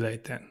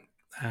manipulate then.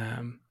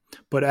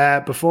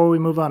 But before we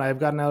move on, I've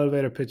got an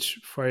elevator pitch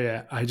for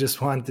you. I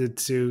just wanted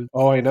to...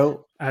 Oh, I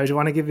know. I just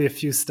want to give you a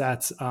few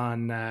stats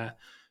on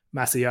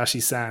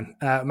Masayoshi Son,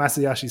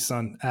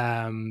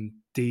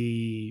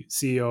 the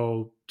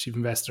CEO, chief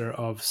investor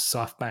of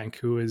SoftBank,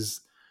 who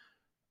is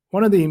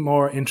one of the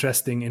more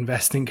interesting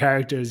investing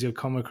characters you'll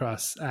come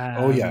across.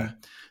 Oh, yeah.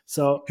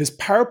 So his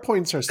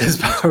PowerPoints are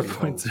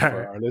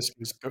for our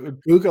listeners.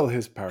 Google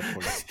his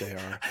PowerPoints. They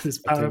are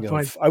his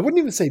PowerPoints. I wouldn't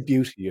even say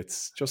beauty.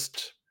 It's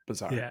just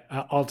bizarre. Yeah,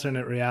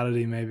 alternate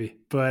reality maybe.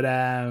 But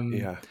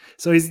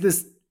so he's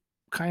this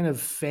kind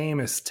of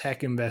famous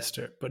tech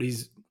investor, but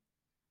he's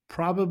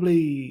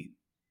probably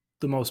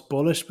the most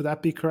bullish. Would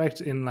that be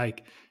correct? In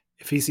like,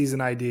 if he sees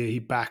an idea, he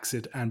backs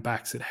it and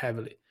backs it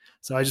heavily.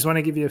 So I just want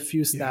to give you a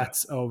few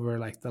stats over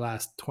like the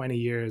last 20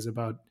 years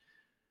about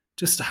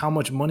just how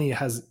much money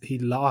has he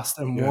lost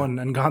and won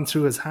and gone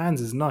through his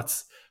hands is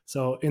nuts.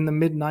 So in the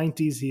mid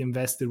 90s, he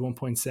invested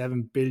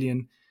 1.7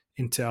 billion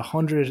into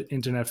 100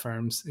 internet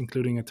firms,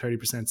 including a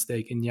 30%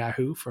 stake in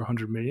Yahoo for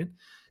 100 million.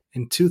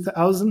 In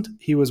 2000,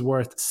 he was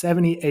worth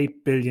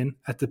 78 billion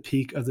at the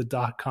peak of the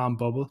dot-com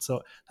bubble.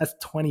 So that's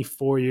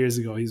 24 years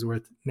ago. He's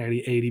worth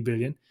nearly 80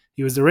 billion.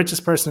 He was the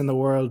richest person in the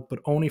world, but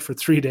only for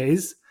 3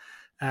 days.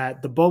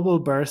 The bubble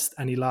burst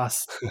and he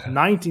lost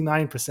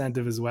 99%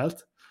 of his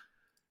wealth.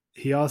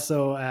 He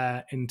also,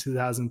 in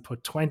 2000,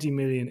 put 20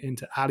 million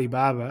into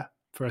Alibaba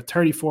for a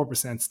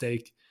 34%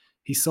 stake.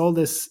 He sold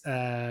this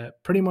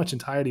pretty much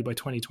entirely by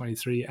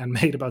 2023 and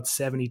made about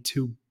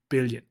 72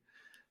 billion.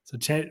 So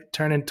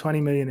turning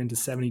 20 million into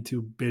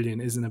 72 billion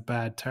isn't a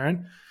bad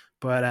turn.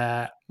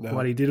 But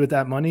what he did with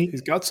that money...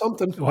 He's got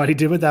something. What he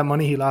did with that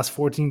money, he lost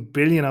 14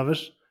 billion of it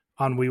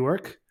on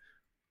WeWork.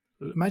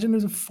 Imagine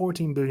losing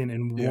 14 billion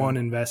in one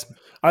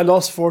investment. I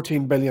lost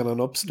 14 billion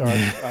on Upstart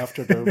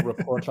after the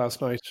report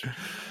last night.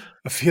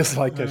 It feels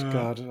like it.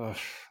 God.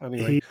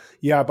 Anyway.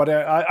 But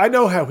I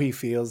know how he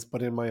feels,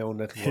 but in my own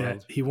little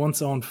world. He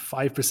once owned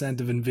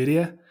 5% of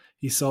NVIDIA.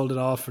 He sold it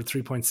all for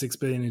 3.6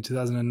 billion in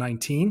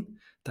 2019.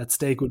 That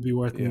stake would be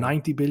worth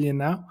 90 billion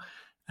now.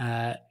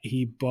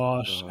 He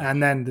bought,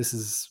 and then this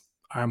is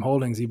ARM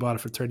Holdings. He bought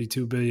it for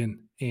 32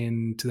 billion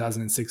in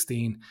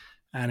 2016.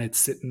 And it's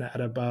sitting at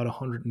about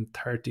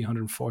 130,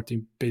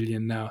 140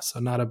 billion now.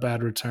 So not a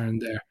bad return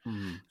there.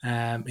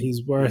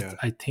 He's worth,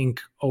 I think,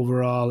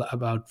 overall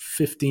about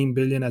 15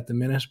 billion at the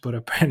minute, but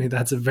apparently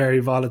that's a very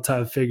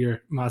volatile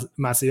figure,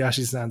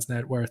 Masayoshi Son's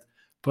net worth.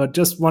 But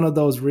just one of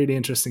those really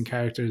interesting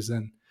characters.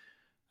 And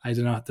I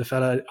don't know. The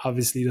fella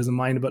obviously doesn't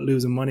mind about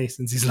losing money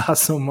since he's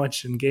lost so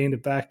much and gained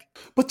it back.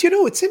 But you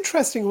know, it's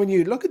interesting when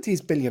you look at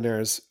these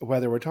billionaires,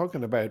 whether we're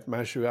talking about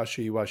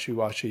Masayoshi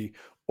Washiwashi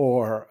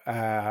or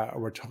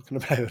we're talking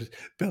about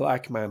Bill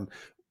Ackman,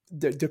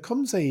 there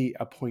comes a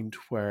point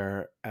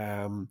where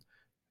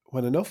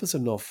when enough is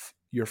enough,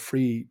 you're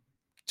free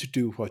to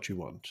do what you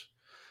want.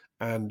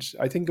 And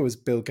I think it was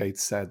Bill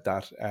Gates said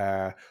that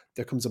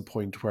there comes a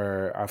point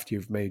where after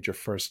you've made your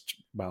first,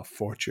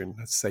 fortune,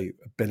 let's say $1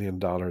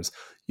 billion,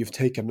 you've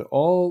taken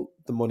all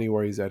the money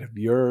worries out of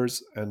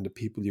yours and the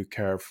people you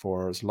care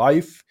for's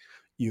life.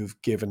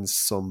 You've given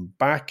some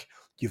back.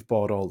 You've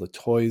bought all the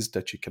toys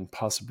that you can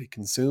possibly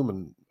consume.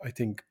 And I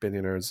think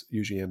billionaires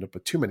usually end up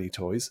with too many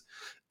toys.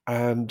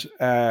 And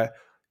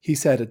he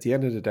said at the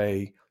end of the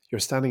day, you're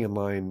standing in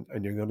line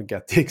and you're going to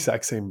get the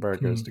exact same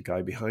burger as the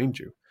guy behind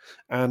you.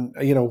 And,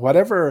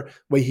 whatever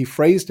way he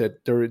phrased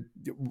it,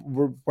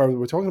 whether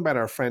we're talking about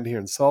our friend here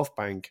in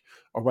SoftBank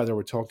or whether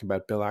we're talking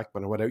about Bill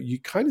Ackman or whatever, you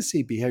kind of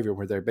see behavior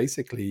where they're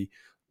basically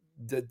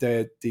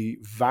the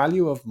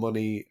value of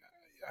money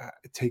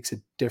takes a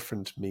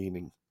different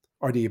meaning,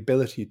 or the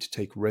ability to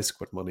take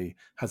risk with money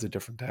has a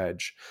different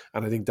edge.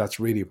 And I think that's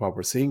really what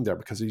we're seeing there,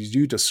 because as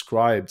you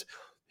described,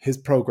 his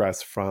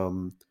progress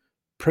from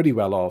pretty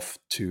well off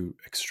to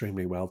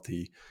extremely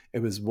wealthy,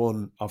 it was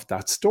one of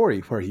that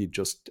story where he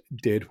just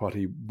did what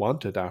he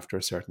wanted after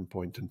a certain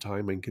point in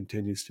time and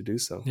continues to do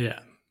so. Yeah.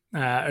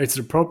 It's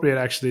appropriate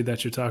actually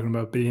that you're talking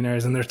about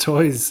billionaires and their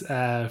toys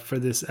for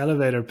this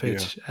elevator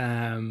pitch.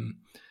 Yeah.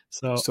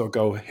 So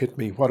go, hit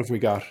me. What have we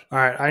got? All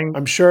right.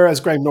 I'm sure as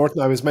Graham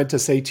Norton, I was meant to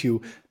say to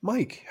you,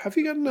 Mike, have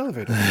you got an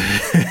elevator?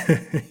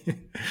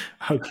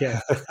 Okay.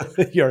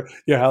 You're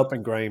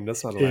helping Graham.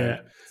 That's not allowed.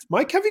 Yeah.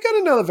 Mike, have you got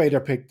an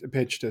elevator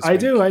pitch this week? I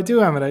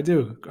do, Emmett. I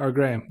do. Or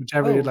Graham,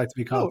 whichever you'd like to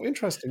be called. Oh,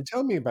 interesting.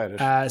 Tell me about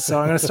it. So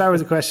I'm going to start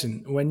with a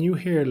question. When you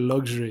hear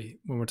luxury,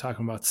 when we're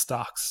talking about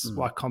stocks,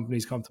 what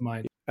companies come to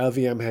mind?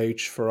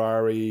 LVMH,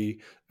 Ferrari,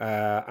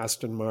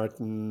 Aston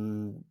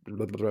Martin,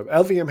 blah, blah,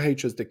 blah.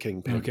 LVMH is the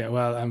kingpin. Okay,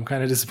 well, I'm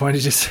kind of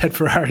disappointed you said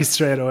Ferrari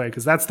straight away,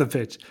 because that's the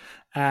pitch.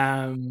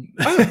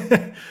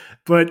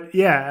 But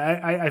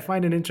yeah, I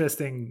find it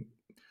interesting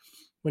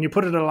when you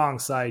put it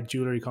alongside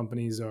jewelry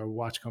companies or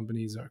watch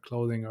companies or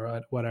clothing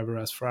or whatever,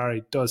 as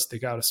Ferrari does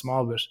stick out a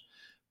small bit.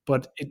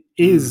 But it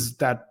is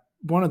that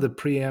one of the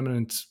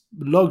preeminent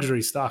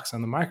luxury stocks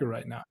on the market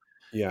right now.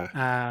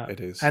 Yeah, it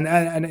is.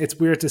 And it's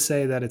weird to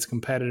say that it's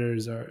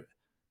competitors, or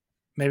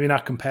maybe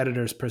not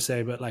competitors per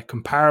se, but like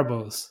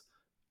comparables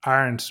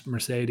aren't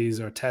Mercedes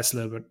or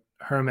Tesla, but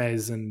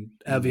Hermes and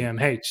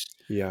LVMH.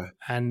 Yeah.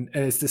 And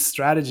it's this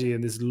strategy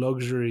and this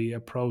luxury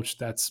approach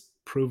that's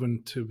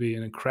proven to be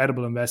an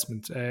incredible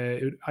investment.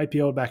 It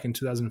IPO'd back in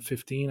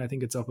 2015. I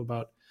think it's up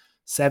about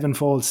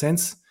 7-fold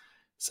since.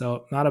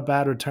 So not a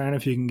bad return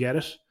if you can get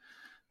it.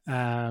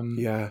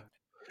 Yeah.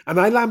 And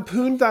I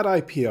lampooned that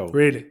IPO.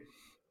 Really?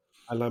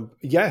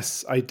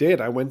 Yes, I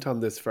did. I went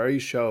on this very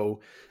show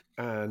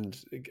and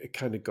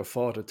kind of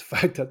guffawed at the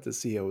fact that the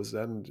CEOs,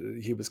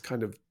 and he was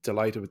kind of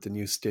delighted with the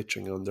new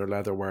stitching on their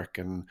leatherwork,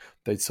 and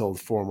they'd sold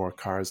 4 more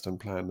cars than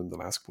planned in the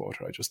last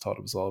quarter. I just thought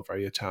it was all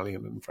very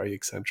Italian and very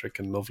eccentric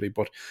and lovely,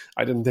 but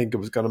I didn't think it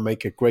was going to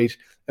make a great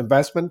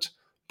investment.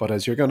 But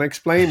as you're going to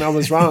explain, I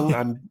was wrong,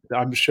 and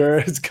I'm sure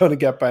it's going to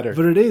get better.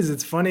 But it is.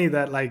 It's funny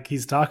that like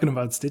he's talking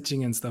about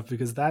stitching and stuff,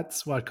 because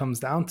that's what comes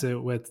down to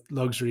with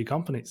luxury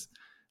companies.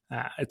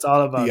 It's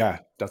all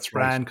about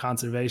brand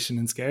conservation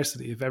and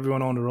scarcity. If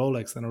everyone owned a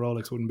Rolex, then a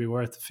Rolex wouldn't be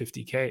worth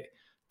 50K.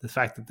 The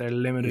fact that they're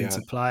limited in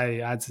supply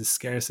adds to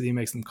scarcity,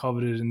 makes them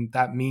coveted, and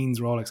that means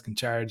Rolex can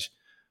charge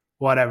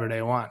whatever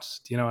they want.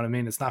 Do you know what I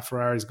mean? It's not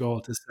Ferrari's goal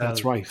to sell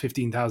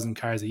 15,000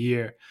 cars a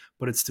year,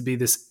 but it's to be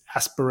this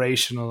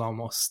aspirational,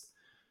 almost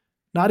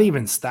not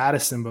even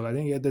status symbol. I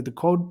think the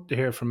quote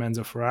here from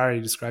Enzo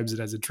Ferrari describes it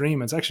as a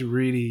dream. It's actually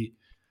really...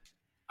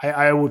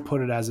 I would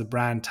put it as a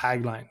brand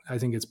tagline. I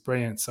think it's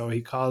brilliant. So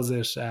he calls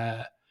it,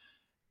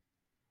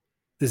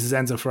 this is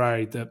Enzo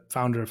Ferrari, the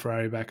founder of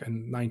Ferrari back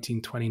in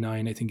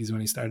 1929, I think is when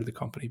he started the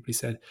company. But he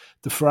said,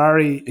 the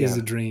Ferrari is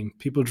a dream.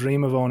 People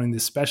dream of owning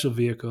this special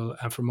vehicle,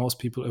 and for most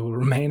people, it will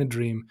remain a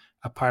dream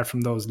apart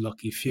from those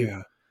lucky few.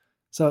 Yeah.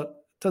 So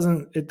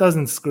it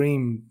doesn't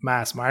scream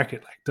mass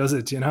market, like, does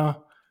it, It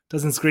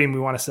doesn't scream we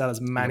want to sell as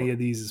many of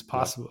these as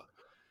possible.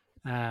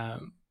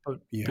 But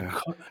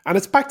and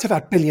it's back to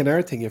that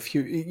billionaire thing. If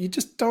you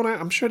just don't,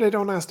 I'm sure they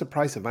don't ask the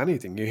price of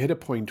anything. You hit a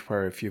point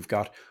where if you've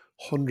got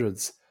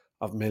hundreds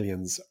of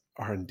millions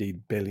or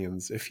indeed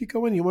billions, if you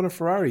go in, you want a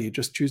Ferrari, you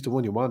just choose the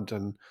one you want,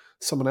 and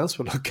someone else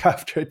will look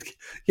after it.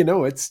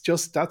 It's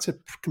just, that's a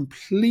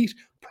complete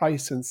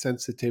price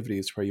insensitivity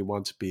is where you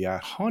want to be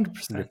at.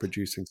 100%. You're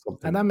producing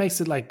something, and that makes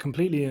it like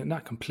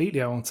not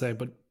completely, I won't say,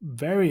 but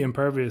very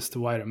impervious to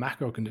wider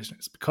macro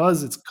conditions,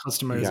 because its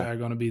customers are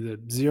going to be the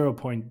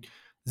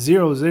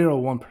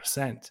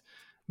 0.001%,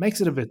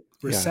 makes it a bit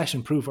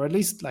recession proof, or at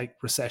least like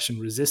recession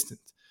resistant.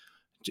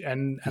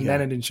 And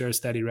then it ensures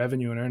steady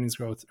revenue and earnings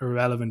growth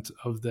irrelevant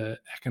of the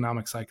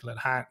economic cycle at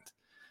hand.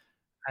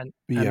 And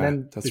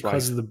then that's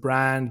because right. of the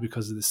brand,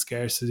 because of the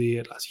scarcity,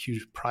 it has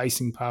huge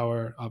pricing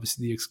power.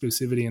 Obviously, the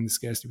exclusivity and the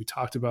scarcity we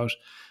talked about.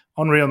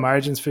 Unreal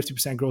margins,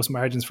 50% gross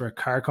margins for a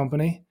car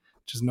company,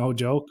 which is no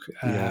joke.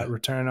 Yeah.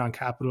 Return on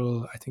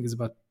capital, I think, is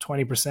about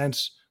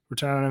 20%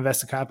 return on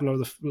invested capital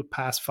over the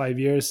past 5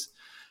 years.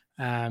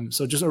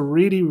 So just a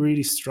really,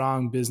 really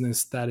strong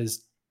business that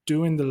is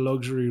doing the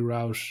luxury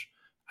route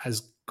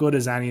as good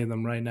as any of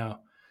them right now.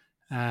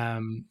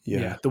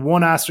 The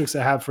one asterisk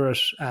I have for it,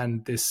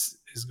 and this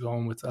is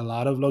going with a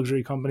lot of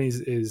luxury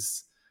companies,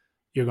 is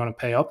you're going to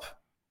pay up.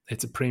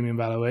 It's a premium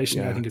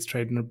valuation. I think it's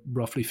trading at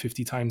roughly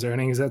 50 times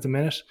earnings at the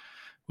minute.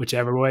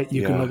 Whichever way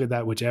you can look at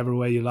that, whichever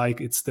way you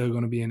like, it's still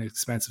going to be an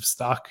expensive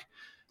stock.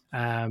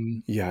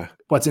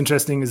 What's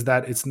interesting is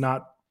that it's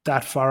not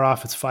that far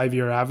off its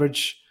 5-year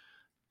average.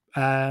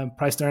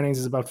 Price to earnings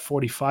is about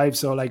 45.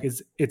 So like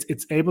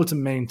it's able to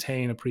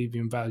maintain a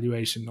premium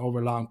valuation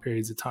over long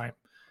periods of time,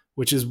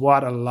 which is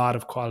what a lot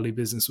of quality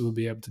business will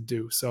be able to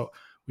do. So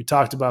we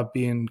talked about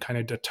being kind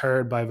of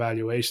deterred by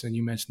valuation, and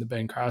you mentioned the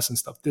Ben Carson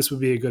stuff. This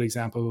would be a good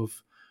example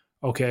of,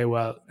 okay,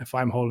 well, if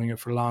I'm holding it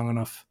for long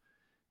enough,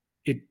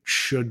 it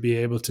should be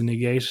able to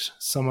negate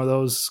some of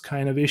those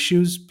kind of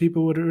issues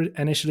people would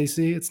initially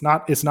see. It's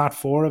not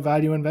for a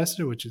value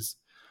investor, which is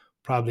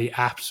probably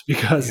apt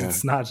because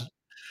it's not.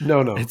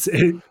 No.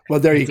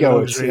 Well, there you go.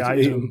 It's a luxury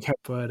item,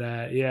 but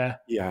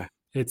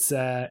it's.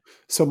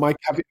 So, Mike,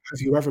 have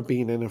you ever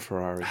been in a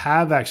Ferrari?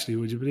 Have actually.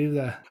 Would you believe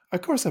that?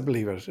 Of course, I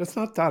believe it. It's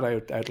not that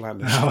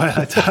outlandish. No,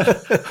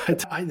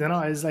 I don't know.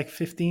 I was like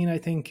 15, I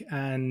think,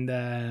 and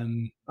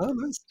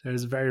nice.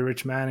 There's a very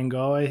rich man in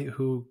Galway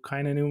who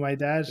kind of knew my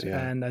dad,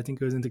 and I think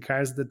he was into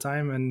cars at the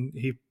time, and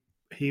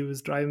he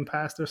was driving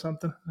past or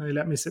something. And he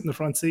let me sit in the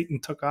front seat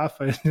and took off.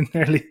 I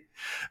nearly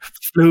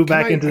flew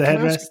back into the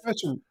headrest.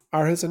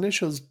 Are his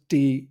initials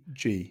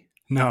DG?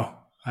 No,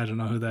 I don't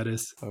know who that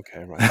is.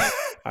 Okay, right.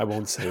 I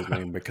won't say his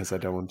name because I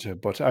don't want to.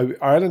 But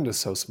Ireland is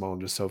so small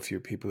and there's so few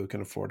people who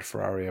can afford a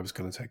Ferrari. I was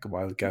going to take a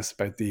wild guess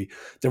about the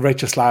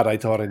richest lad I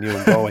thought I knew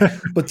in Galway.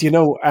 But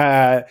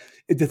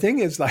the thing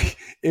is, like,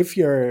 if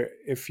you're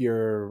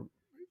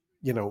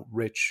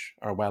rich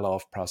or well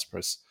off,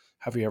 prosperous,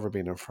 have you ever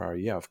been in a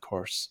Ferrari? Yeah, of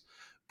course.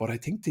 But I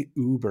think the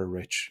uber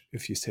rich,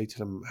 if you say to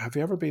them, "Have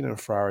you ever been in a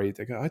Ferrari?"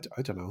 They go,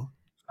 "I don't know."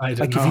 I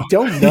don't If know. you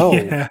don't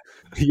know,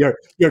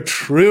 you're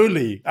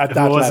truly at that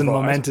level. It wasn't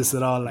momentous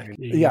at all. Like,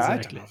 exactly. I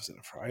don't know. I was in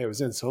a Ferrari. I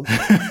was in something.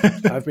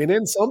 I've been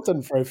in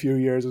something for a few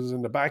years. I was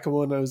in the back of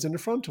one. I was in the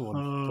front of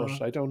one.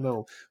 But I don't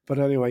know. But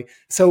anyway,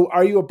 so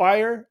are you a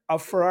buyer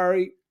of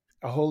Ferrari,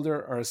 a holder,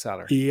 or a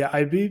seller? Yeah,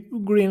 I'd be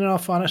green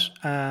enough on it.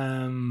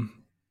 I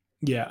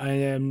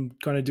am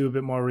going to do a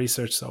bit more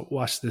research. So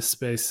watch this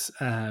space,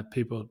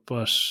 people.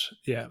 But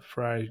yeah,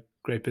 Ferrari,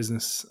 great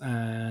business,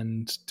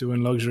 and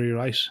doing luxury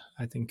right,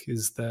 I think,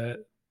 is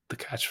the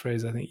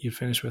catchphrase I think you'd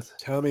finish with.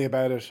 Tell me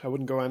about it. I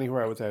wouldn't go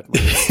anywhere without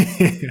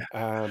Mike.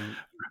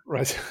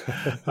 Right.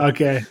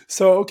 Okay.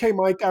 So,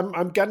 Mike,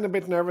 I'm getting a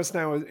bit nervous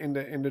now in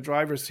the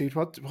driver's seat.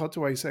 What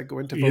do I say? Go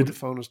into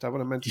Vodafone? Is that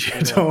what I meant to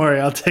say? Don't worry,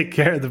 I'll take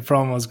care of the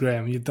promos,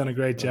 Graham. You've done a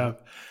great job.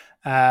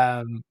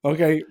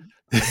 Okay.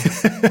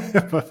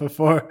 But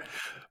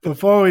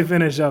before we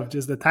finish up,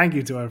 just a thank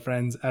you to our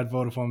friends at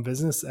Vodafone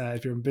Business.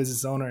 If you're a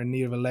business owner in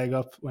need of a leg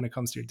up when it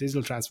comes to your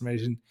digital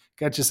transformation,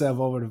 get yourself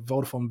over to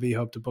Vodafone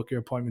V-Hub to book your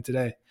appointment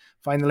today.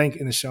 Find the link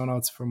in the show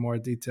notes for more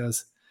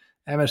details.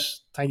 Emmett,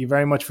 thank you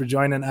very much for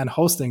joining and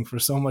hosting for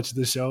so much of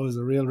the show. It was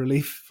a real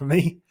relief for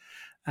me.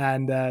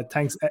 And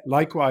thanks.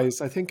 Likewise,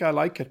 I think I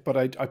like it, but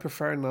I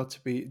prefer not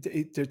to be.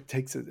 It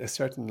takes a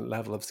certain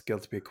level of skill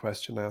to be a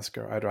question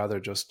asker. I'd rather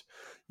just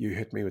you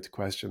hit me with the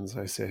questions.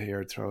 I sit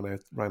here throwing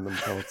out random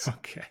thoughts.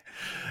 Okay.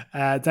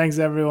 Thanks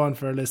everyone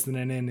for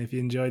listening in. If you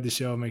enjoyed the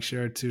show, make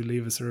sure to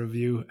leave us a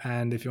review.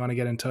 And if you want to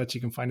get in touch,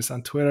 you can find us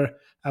on Twitter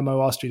at My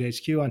Wall Street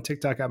HQ, on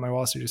TikTok at My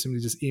Wall Street, or simply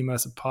just email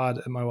us at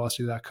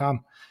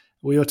pod@mywallstreet.com.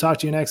 We will talk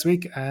to you next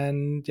week.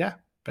 And yeah,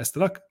 best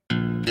of luck.